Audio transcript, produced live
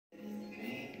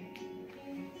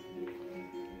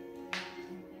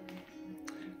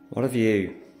What a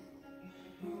view.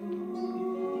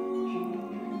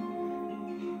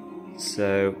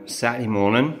 So, Saturday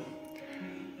morning,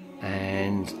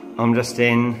 and I'm just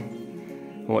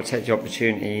take the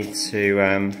opportunity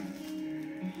to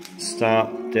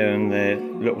start doing the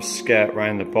little skirt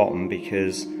around the bottom,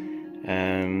 because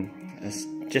it's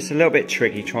just a little bit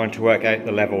tricky trying to work out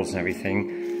the levels and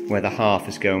everything, where the half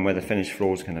is going, where the finished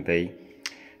floor is going to be.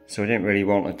 So I didn't really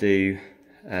want to do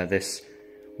this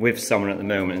with someone at the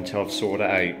moment until I've sorted it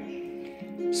out.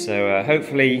 So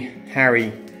hopefully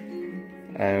Harry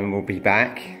will be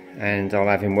back, and I'll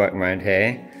have him working around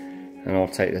here, and I'll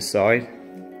take this side.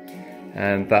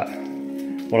 But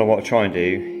what I want to try and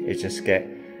do is just get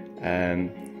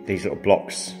these little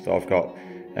blocks that I've got,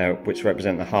 which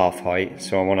represent the half height.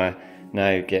 So I want to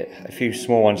now get a few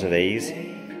small ones of these.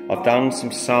 I've done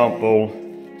some sample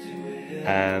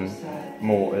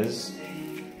mortars.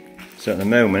 So at the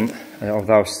moment,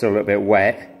 although it's still a little bit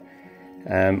wet,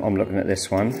 I'm looking at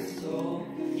this one.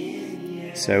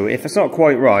 So if it's not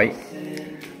quite right,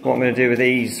 what I'm going to do with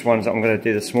these ones that I'm going to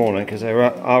do this morning, because they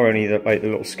are only the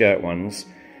little skirt ones,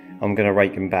 I'm going to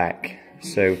rake them back.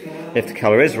 So if the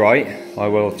colour is right, I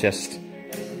will just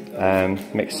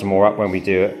mix some more up when we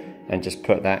do it and just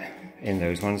put that in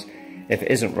those ones. If it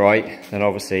isn't right, then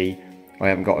obviously I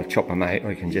haven't got to chop them out.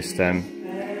 I can just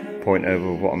point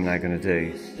over what I'm now going to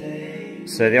do.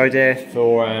 So the idea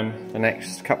for the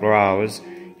next couple of hours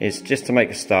is just to make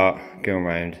a start going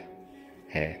around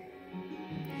here.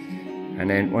 And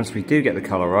then once we do get the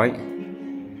colour right,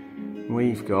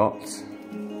 we've got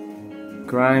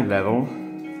ground level,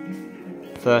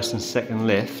 first and second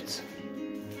lift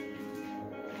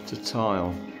to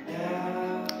tile.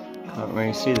 Can't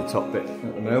really see the top bit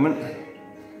at the moment.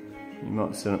 You might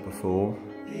have seen it before.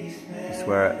 It's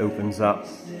where it opens up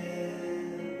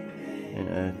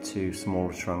into two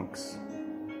smaller trunks.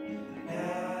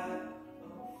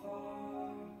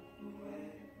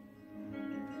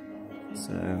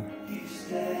 So,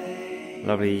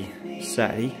 lovely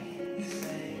Saturday,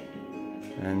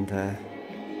 and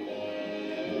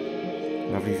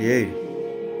lovely view.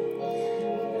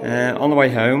 On the way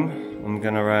home, I'm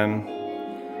going to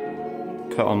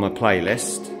put on my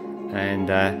playlist, and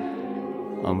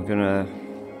I'm going to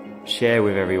share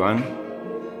with everyone.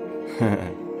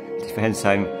 Depends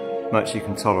how much you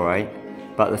can tolerate,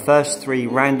 but the first 3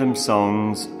 random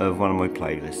songs of one of my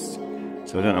playlists.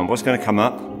 So I don't know what's going to come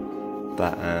up,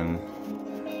 but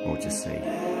we'll just see.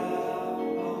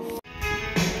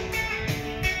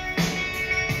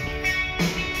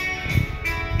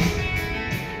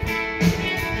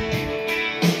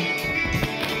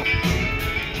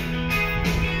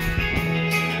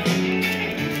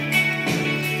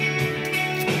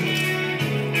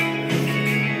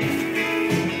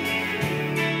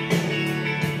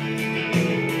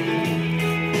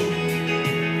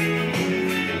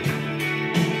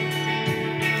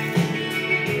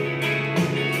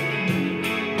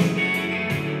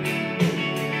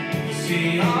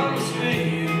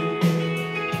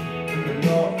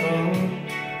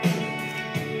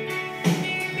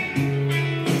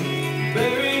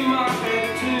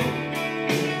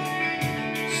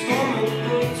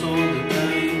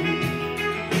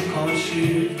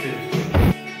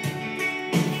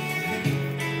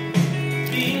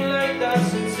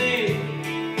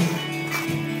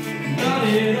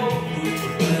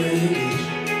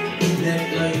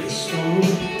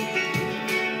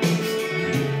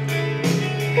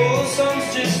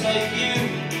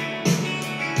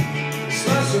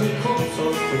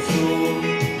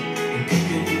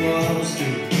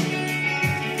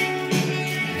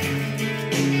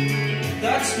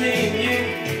 That's me and you.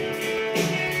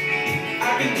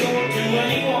 I can talk to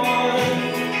anyone.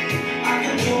 I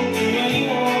can talk to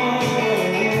anyone.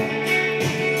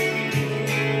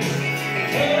 I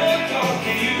can talk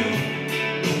to you.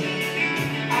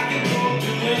 I can talk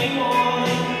to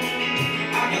anyone.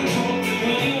 I can talk to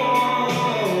anyone.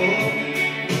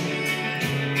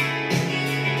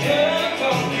 I can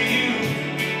talk to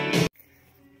you.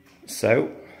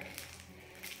 So,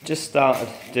 just started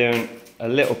doing a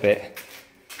little bit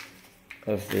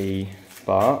of the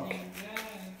bark.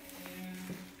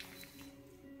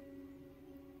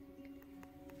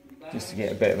 Just to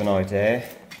get a bit of an idea,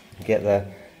 get the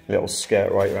little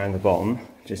skirt right around the bottom,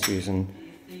 just using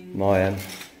my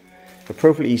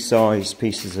appropriately sized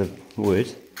pieces of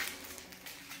wood.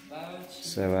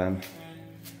 So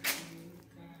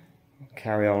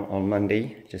carry on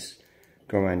Monday, just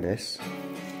go around this,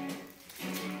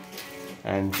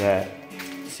 and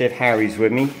see if Harry's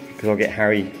with me, because I'll get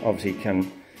Harry, obviously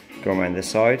can go around this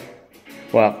side.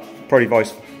 Well, probably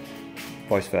vice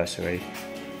versa really.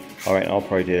 I reckon I'll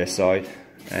probably do this side,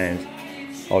 and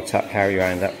I'll tap carry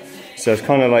around that. So it's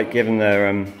kind of like giving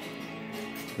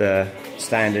the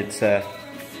standard to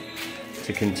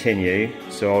continue.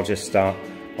 So I'll just start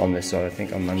on this side, I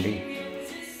think on Monday.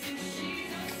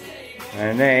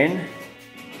 And then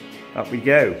up we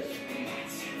go.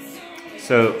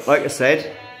 So like I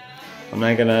said, I'm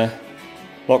now gonna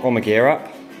lock all my gear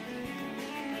up,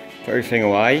 put everything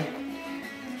away,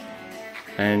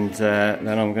 and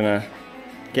then I'm gonna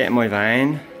get in my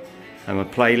van and my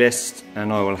playlist,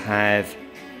 and I will have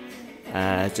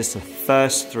just the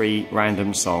first 3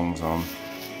 random songs on.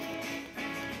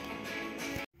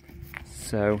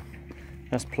 So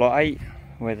that's plot 8,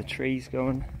 where the tree's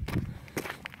going.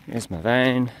 Here's my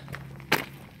van.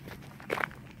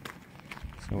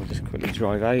 So we'll just quickly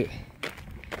drive out.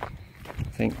 I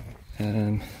think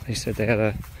they said they had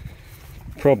a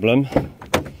problem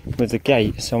with the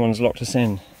gate. Someone's locked us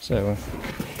in. So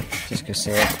just go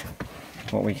see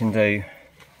what we can do.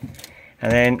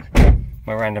 And then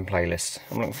my random playlist.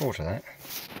 I'm looking forward to that.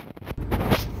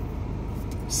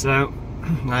 So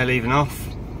now leaving off.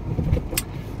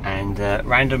 And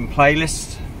random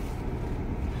playlist.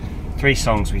 3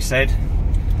 songs we said.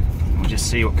 We'll just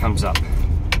see what comes up.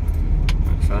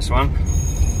 First one.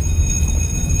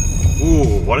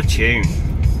 Ooh, what a tune.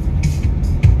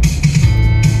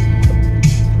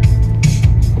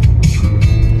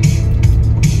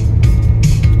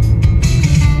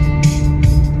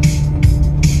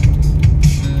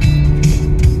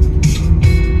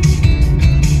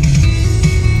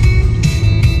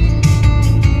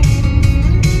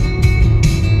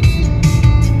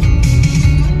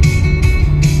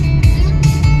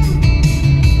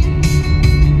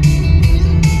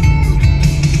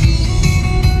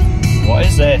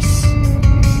 This.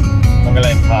 I'm gonna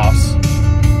let him pass.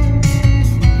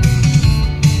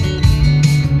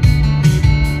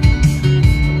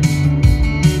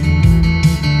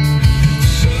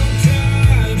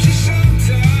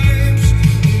 Sometimes,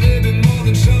 maybe more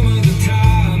than some of the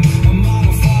time, I'm on a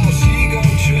false ego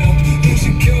trip.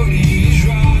 Insecurity is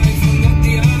rife. I'm not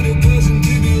the ideal person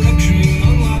to be lecturing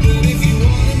on life, but if you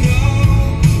wanna know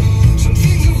some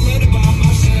things I've learned about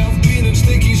myself, being in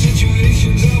sticky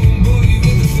situations, I won't bore you.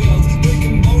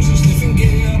 Breaking bones and sniffing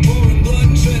gear, pouring blood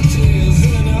and sweat tears.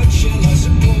 In a nutshell, I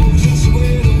suppose that's the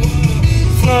way the water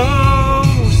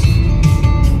flows.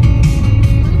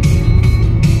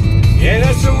 Yeah,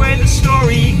 that's the way the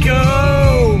story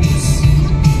goes.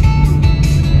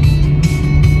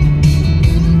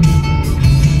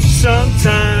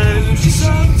 Sometimes,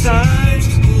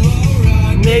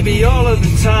 maybe all of the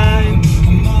time,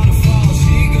 I'm on a false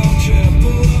ego trip,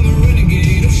 but I'm a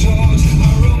renegade of sorts. I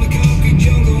roam the concrete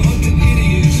jungle, hunting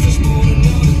idiots for sport,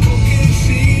 another cocaine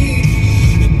scene.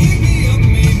 It picked me up,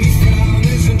 made me frown.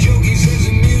 There's some jokey sense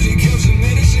of music, helps the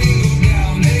medicine go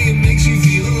down. Hey, it makes you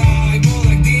feel alive, more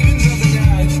like demons of the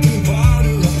night. Through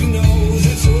powder up your nose,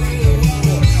 that's the way the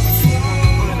water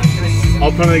flows.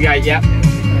 Open the gate, yeah.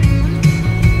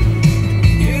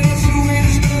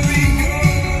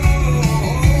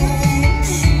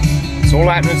 It's all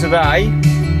happening today.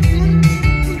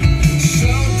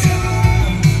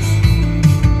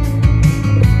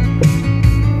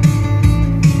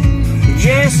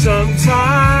 Yeah,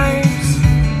 sometimes.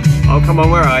 Oh, come on,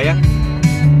 where are you?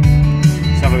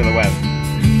 Let's have a look at the web.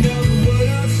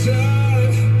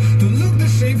 Don't look the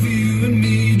same for you and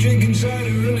me. Drinking cider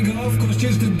in a golf course,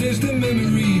 just a distant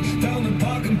memory. Down the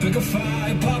park and pick a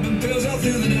fight, popping pills all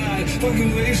through the night.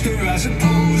 Fucking waste her, I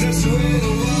suppose. That's the way the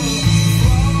world.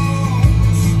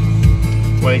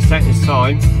 Well, he's taking his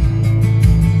time.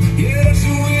 Yeah, that's the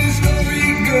way the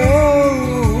story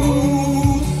goes.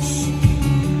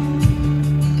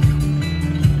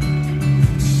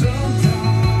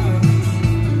 Sometimes,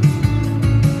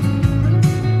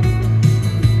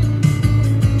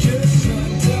 just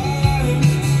sometimes.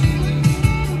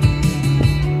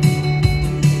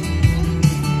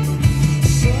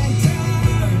 Sometimes.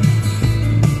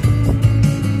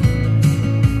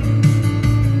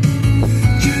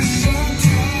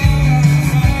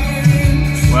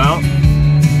 Well,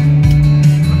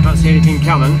 I can't see anything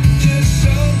coming.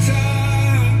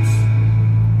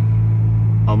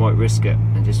 I might risk it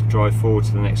and just drive forward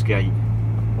to the next gate.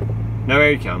 No,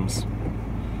 here he comes.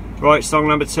 Right, song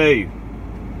number 2.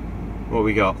 What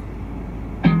we got?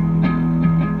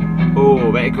 Oh,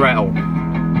 a bit of Gretel.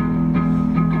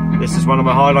 This is one of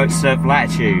my highlights of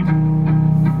Latitude.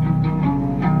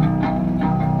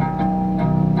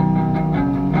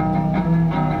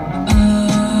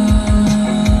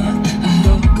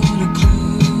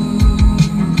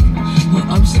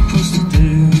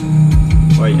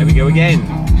 Right, here we go again.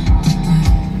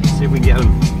 Let's see if we can get them.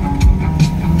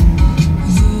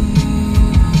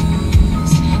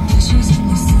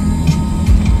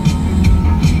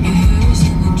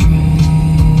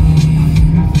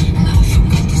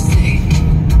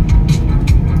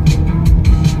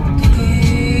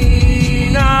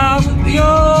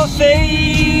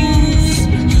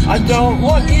 don't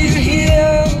want you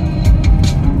here.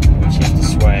 You have to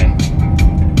swear.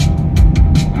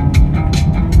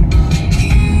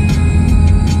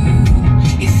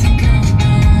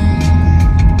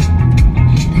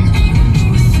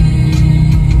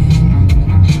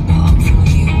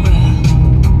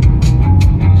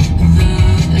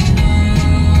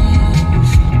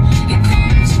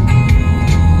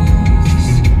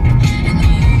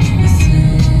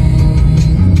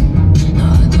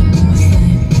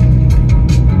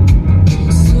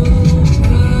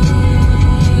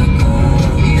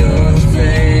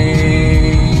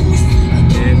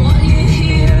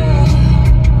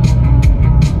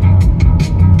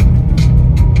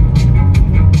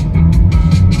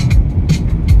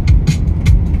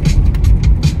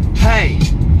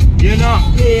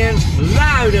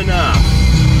 Loud enough.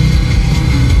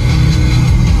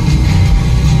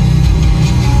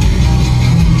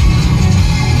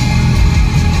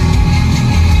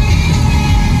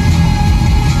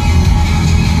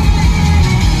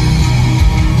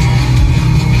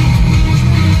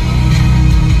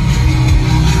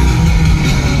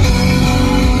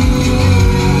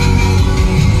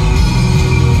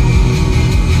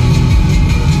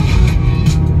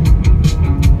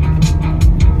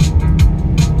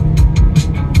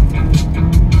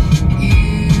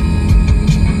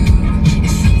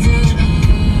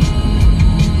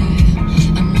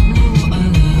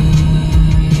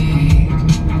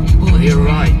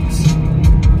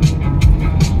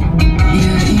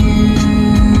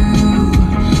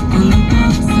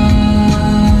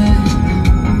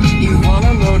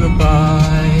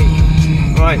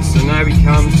 Right, so now we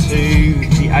come to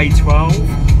the A12.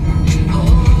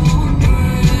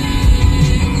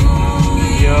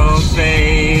 Your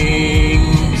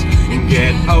things and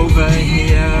get over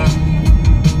here.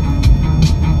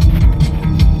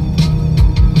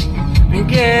 And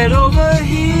get over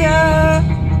here.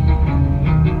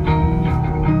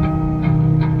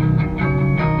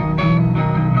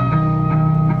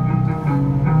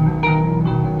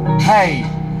 Hey,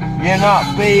 you're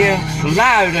not being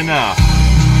loud enough.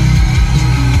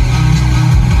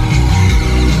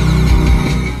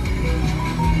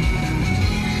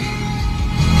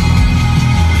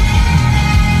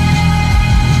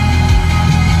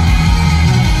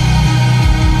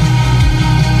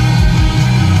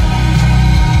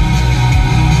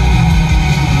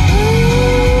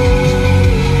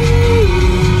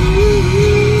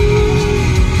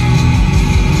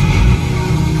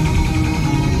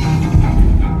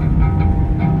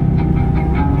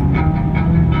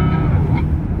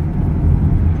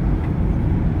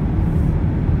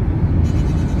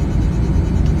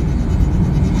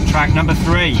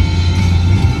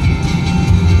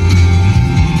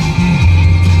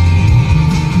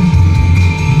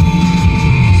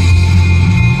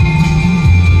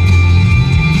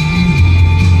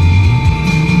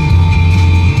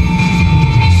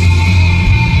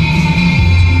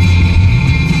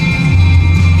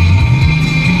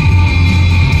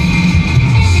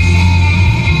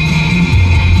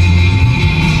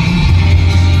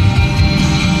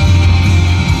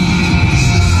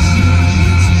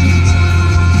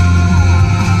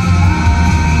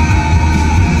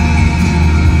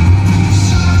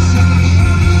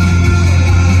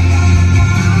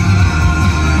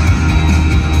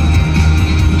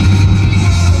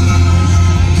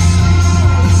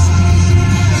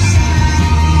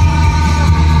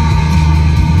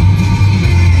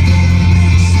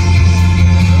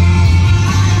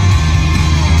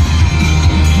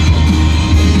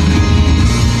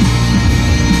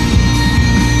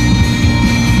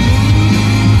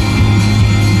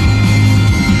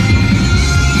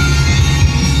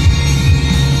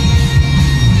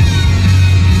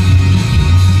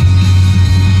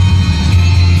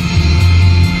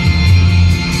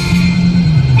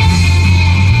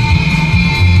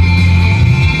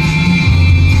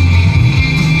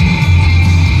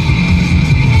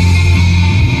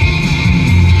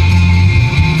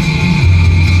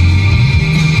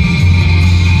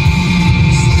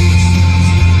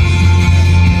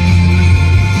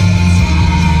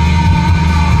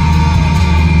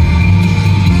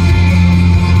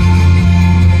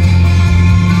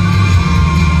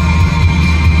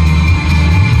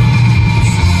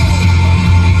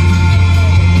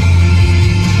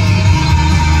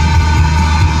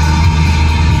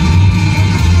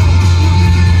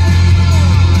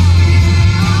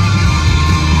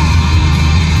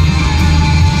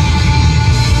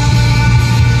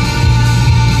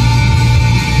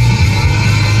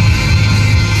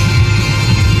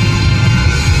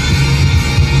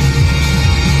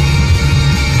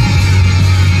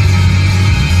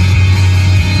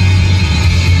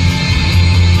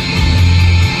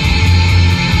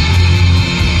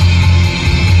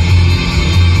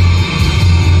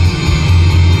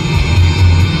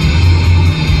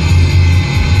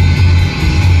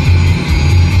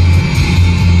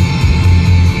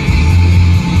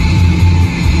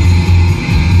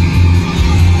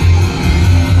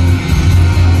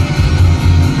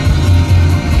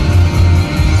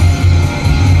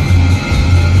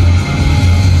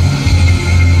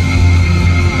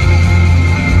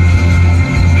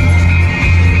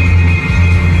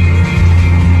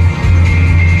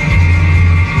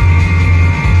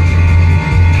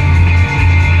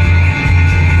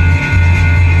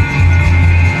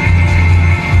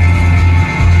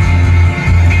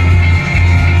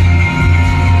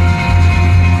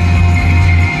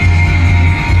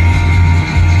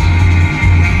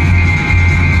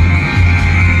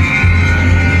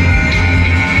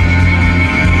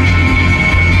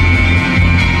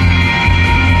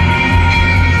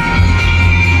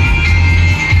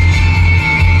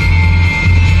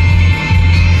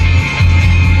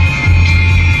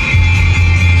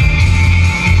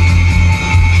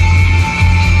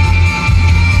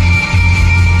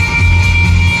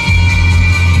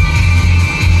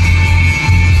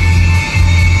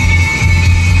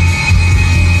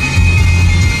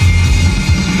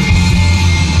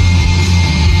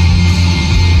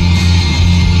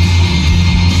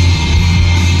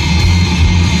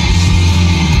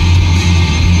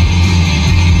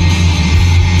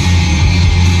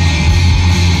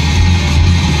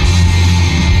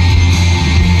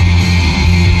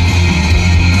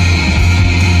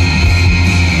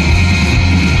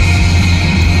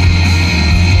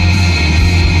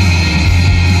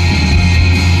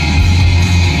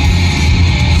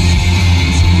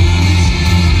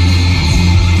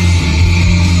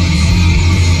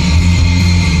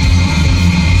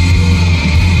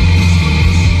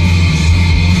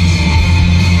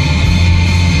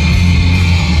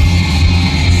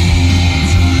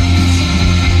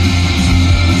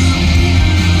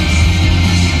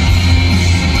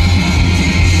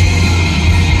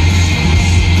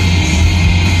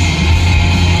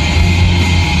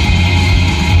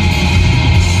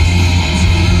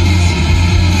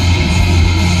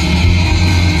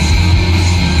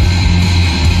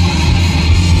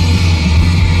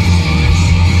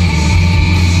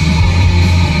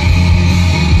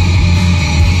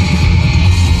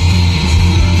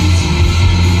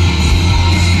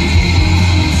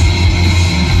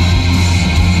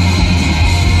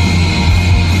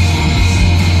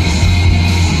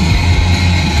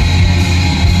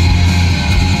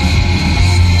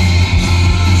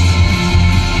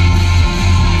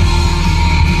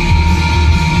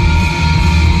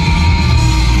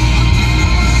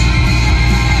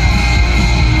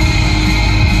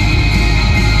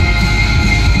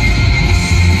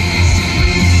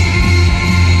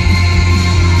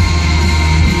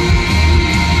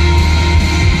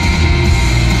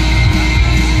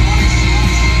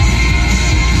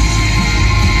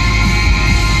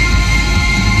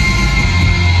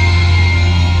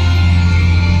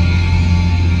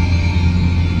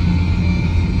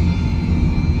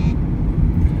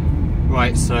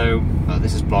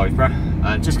 is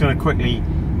Blythburgh. Just going to quickly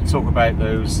talk about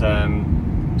those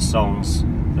songs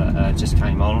that just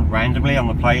came on randomly on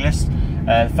the playlist.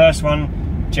 The first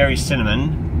one, Gerry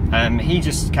Cinnamon, he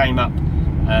just came up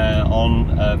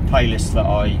on a playlist that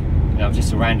I,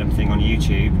 just a random thing on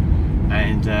YouTube,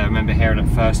 and I remember hearing it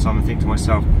first time and thinking to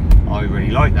myself, I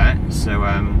really like that, so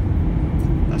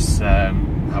that's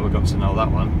how we got to know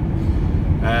that one.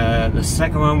 The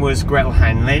second one was Gretel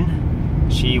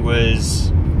Hanlyn. She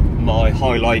was my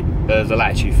highlight of the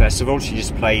Latitude Festival. She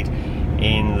just played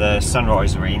in the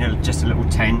Sunrise Arena, just a little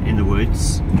tent in the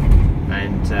woods,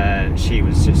 and she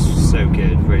was just so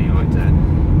good, really liked her.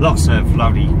 Lots of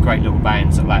lovely, great little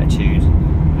bands at Latitude.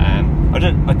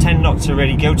 I tend not to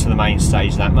really go to the main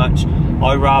stage that much.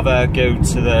 I rather go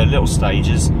to the little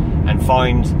stages and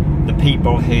find the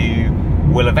people who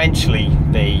will eventually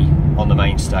be on the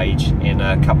main stage in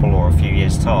a couple or a few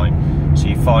years' time. So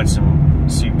you find some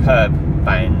superb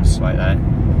bands like that.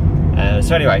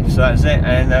 So anyway, so that's it.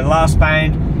 And the last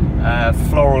band,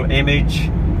 Floral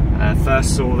Image,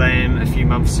 first saw them a few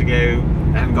months ago.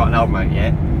 They haven't got an album out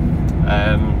yet.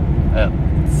 At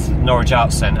Norwich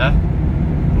Arts Centre,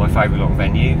 my favourite little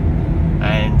venue,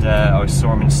 and I saw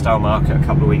them in Stowmarket a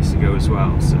couple of weeks ago as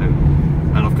well. So,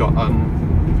 and I'm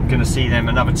going to see them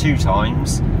another 2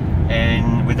 times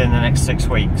within the next 6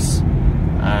 weeks.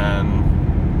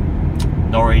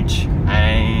 Norwich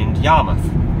and Yarmouth.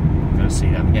 I'm going to see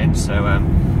them again, so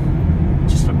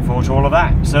just looking forward to all of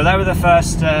that. So they were the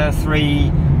first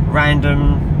 3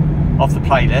 random off the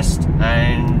playlist,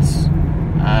 and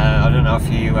I don't know if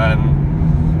you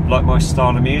like my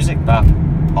style of music, but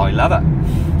I love it.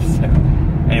 So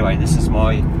anyway, this is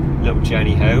my little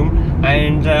journey home,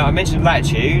 and I mentioned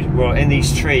Latitude. Well, in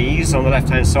these trees on the left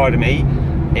hand side of me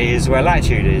is where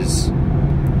Latitude is,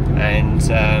 and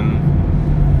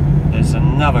there's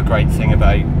another great thing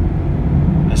about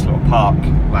this little park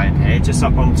land here, just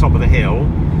up on top of the hill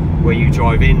where you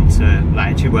drive into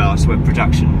Latitude. Well, that's where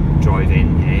production drive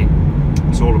in here,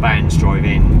 so all the bands drive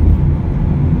in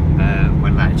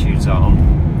when Latitude's on.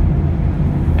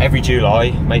 Every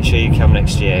July, make sure you come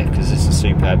next year, because this is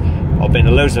superb. I've been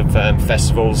to loads of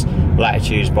festivals.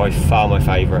 Latitude's by far my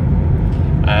favourite.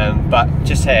 But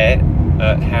just here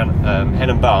at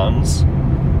Hanlyn Barnes,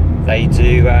 they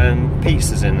do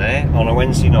pizzas in there on a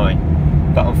Wednesday night.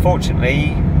 But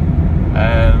unfortunately,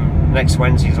 next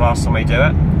Wednesday's the last time they do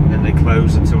it, and then they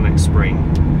close until next spring.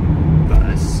 But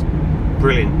it's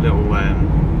brilliant little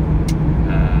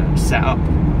setup,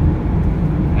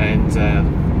 and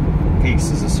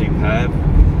pizzas are superb,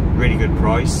 really good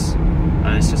price,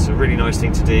 and it's just a really nice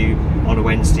thing to do on a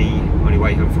Wednesday on your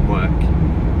way home from work.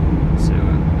 So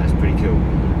that's pretty cool.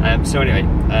 So anyway,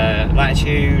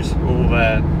 Latitude, all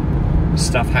the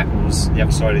stuff happens the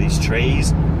other side of these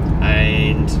trees,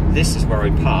 and this is where I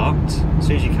parked. As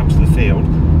soon as you come to the field,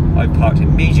 I parked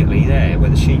immediately there where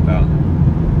the sheep are.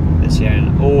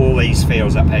 And all these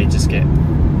fields up here just get,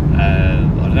 I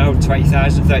don't know,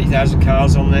 20,000, 30,000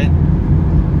 cars on there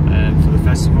for the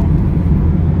festival.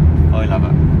 I love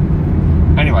it.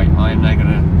 Anyway, I am now going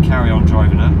to carry on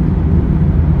driving up,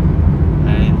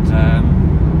 and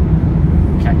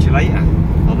catch you later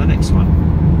on the next one.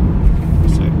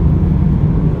 So,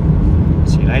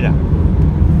 see you later.